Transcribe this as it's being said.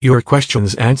Your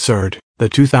questions answered. The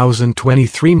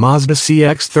 2023 Mazda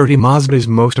CX-30. Mazda's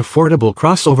most affordable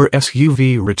crossover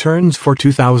SUV returns for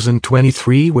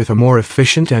 2023 with a more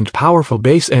efficient and powerful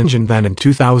base engine than in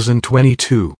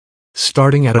 2022.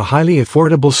 Starting at a highly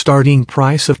affordable starting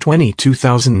price of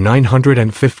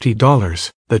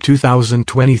 $22,950, the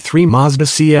 2023 Mazda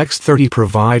CX-30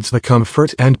 provides the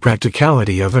comfort and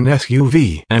practicality of an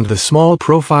SUV and the small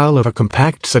profile of a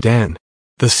compact sedan.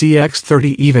 The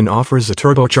CX-30 even offers a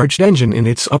turbocharged engine in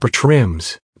its upper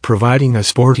trims, providing a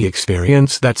sporty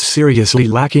experience that's seriously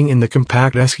lacking in the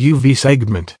compact SUV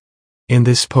segment. In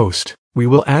this post, we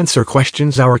will answer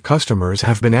questions our customers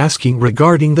have been asking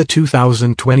regarding the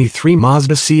 2023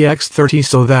 Mazda CX-30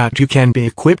 so that you can be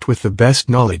equipped with the best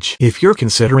knowledge. If you're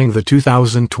considering the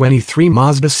 2023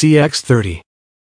 Mazda CX-30,